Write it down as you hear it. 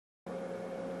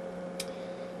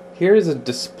Here is a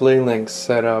DisplayLink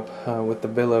setup with the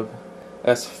Viliv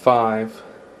S5.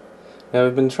 Now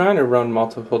I've been trying to run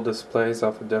multiple displays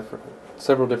off of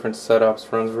several different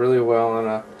setups. Runs really well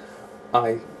on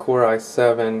a Core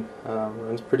i7.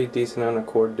 Runs pretty decent on a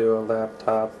Core Duo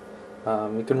laptop.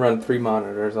 You can run 3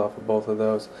 monitors off of both of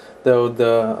those. Though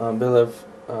the Viliv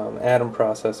Atom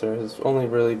processor has only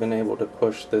really been able to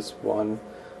push this one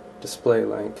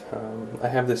DisplayLink. I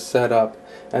have this set up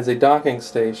as a docking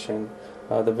station.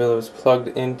 The Viliv is plugged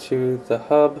into the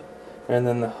hub, and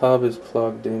then the hub is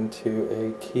plugged into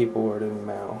a keyboard and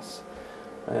mouse.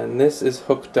 And this is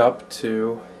hooked up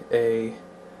to a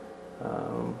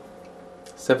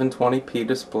 720p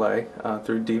display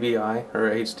through DVI or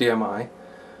HDMI.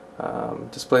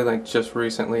 DisplayLink just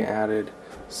recently added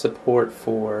support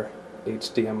for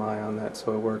HDMI on that,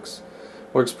 so it works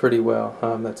pretty well.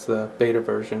 That's the beta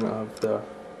version of the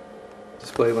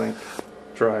DisplayLink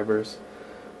drivers.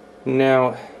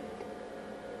 Now,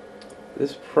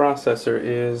 this processor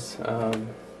is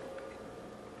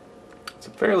it's a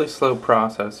fairly slow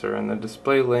processor, and the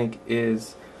DisplayLink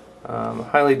is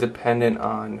highly dependent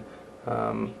on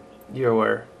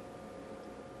your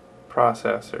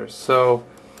processors. So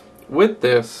with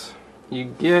this, you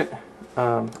get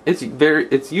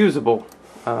it's usable,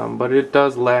 but it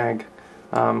does lag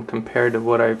compared to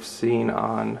what I've seen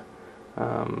on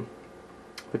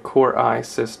the Core i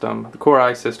system. The Core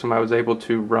i system, I was able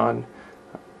to run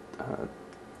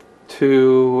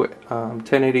two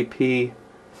 1080p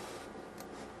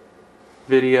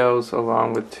videos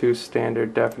along with 2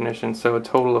 standard definitions, so a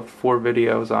total of 4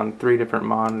 videos on 3 different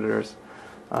monitors.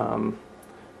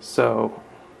 So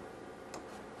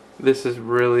this is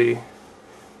really,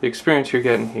 the experience you're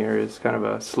getting here is kind of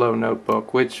a slow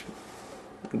notebook, which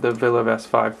the Viliv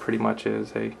S5 pretty much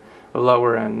is, a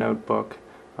lower end notebook.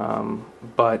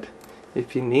 But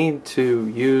if you need to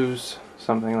use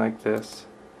something like this,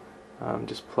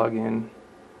 just plug in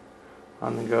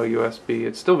on the go USB.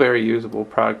 It's still very usable,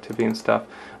 productivity and stuff.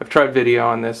 I've tried video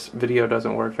on this. Video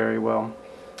doesn't work very well.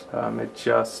 It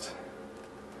just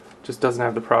doesn't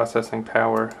have the processing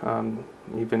power,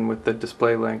 even with the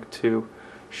DisplayLink, to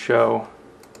show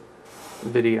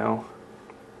video,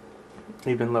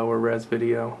 even lower res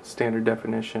video, standard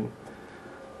definition.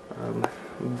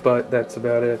 But that's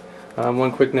about it.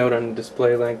 One quick note on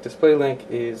DisplayLink. DisplayLink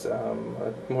is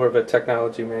more of a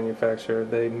technology manufacturer.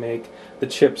 They make the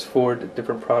chips for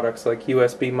different products like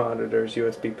USB monitors,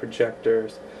 USB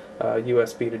projectors,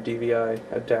 USB to DVI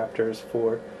adapters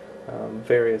for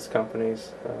various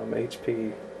companies.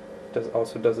 HP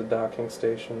also does a docking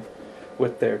station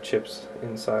with their chips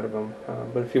inside of them.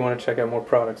 But if you want to check out more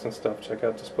products and stuff, check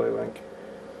out DisplayLink.